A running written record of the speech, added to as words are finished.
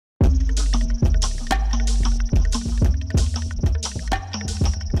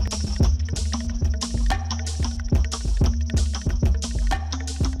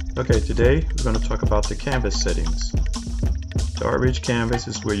Okay, today we're going to talk about the canvas settings. The ArtRage canvas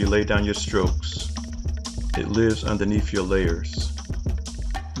is where you lay down your strokes. It lives underneath your layers.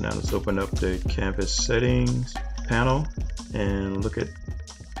 Now let's open up the canvas settings panel and look at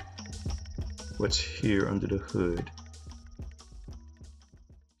what's here under the hood.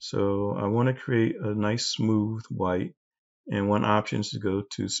 So I want to create a nice smooth white, and one option is to go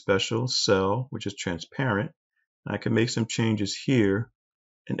to Special, Cell, which is transparent. I can make some changes here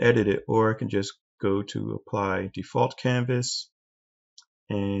and edit it, or I can just go to Apply Default Canvas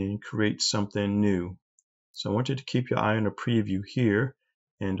and create something new. So I want you to keep your eye on the preview here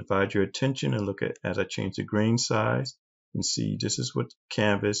and divide your attention and look at as I change the grain size and see this is what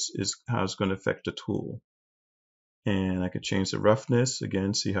canvas is, how it's going to affect the tool. And I could change the roughness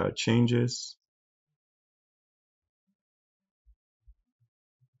again, see how it changes.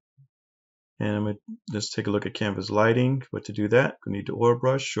 And I'm going to just take a look at canvas lighting. But to do that, we need the oil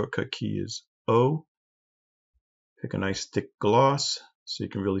brush. Shortcut key is O. Pick a nice thick gloss so you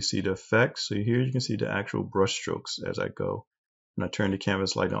can really see the effects. So here you can see the actual brush strokes as I go. When I turn the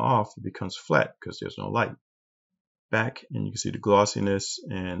canvas lighting off, it becomes flat because there's no light. Back, and you can see the glossiness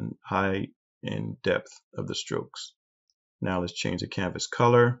and height and depth of the strokes. Now let's change the canvas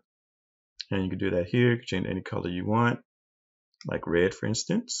color. And you can do that here. You can change any color you want, like red, for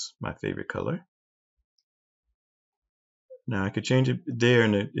instance, my favorite color. Now I could change it there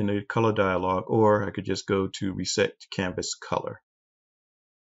in the color dialog, or I could just go to Reset Canvas Color.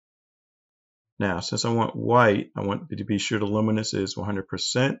 Now, since I want white, I want it to be sure the luminance is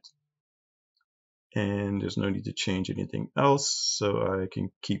 100%, and there's no need to change anything else, so I can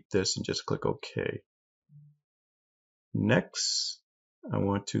keep this and just click OK. Next, I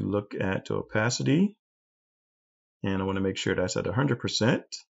want to look at the opacity, and I want to make sure that's at 100%.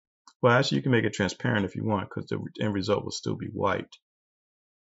 Well, actually, you can make it transparent if you want, because the end result will still be white.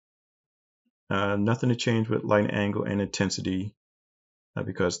 Nothing to change with light angle and intensity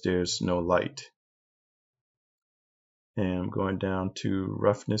because there's no light. And I'm going down to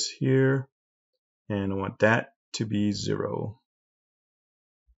roughness here, and I want that to be 0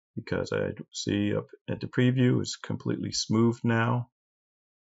 because I see up at the preview it's completely smooth now.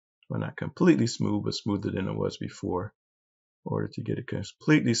 Well, not completely smooth, but smoother than it was before. In order to get it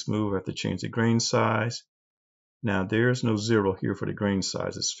completely smooth, I have to change the grain size. Now there's no 0 here for the grain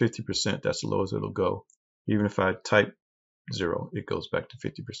size. It's 50%. That's the lowest it'll go. Even if I type 0, it goes back to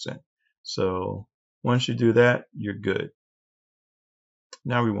 50%. So once you do that, you're good.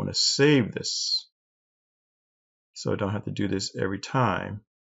 Now we want to save this, so I don't have to do this every time.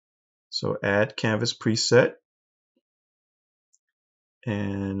 So add canvas preset,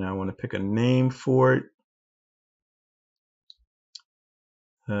 and I want to pick a name for it.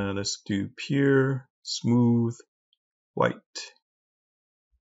 Let's do pure smooth white.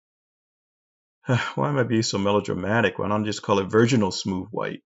 Why am I being so melodramatic? Why don't I just call it virginal smooth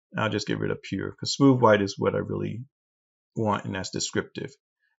white? I'll just get rid of pure, because smooth white is what I really want, and that's descriptive.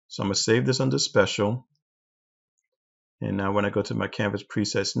 So I'm going to save this under special. And now when I go to my canvas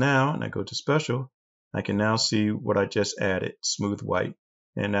presets now, and I go to special, I can now see what I just added, smooth white.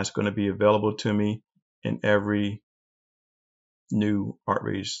 And that's going to be available to me in every new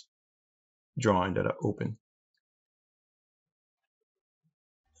ArtRage drawing that I open.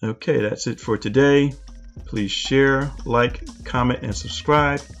 Okay, that's it for today. Please share, like, comment, and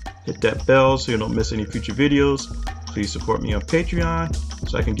subscribe. Hit that bell so you don't miss any future videos. Please support me on Patreon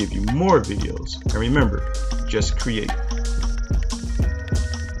so I can give you more videos. And remember, just create.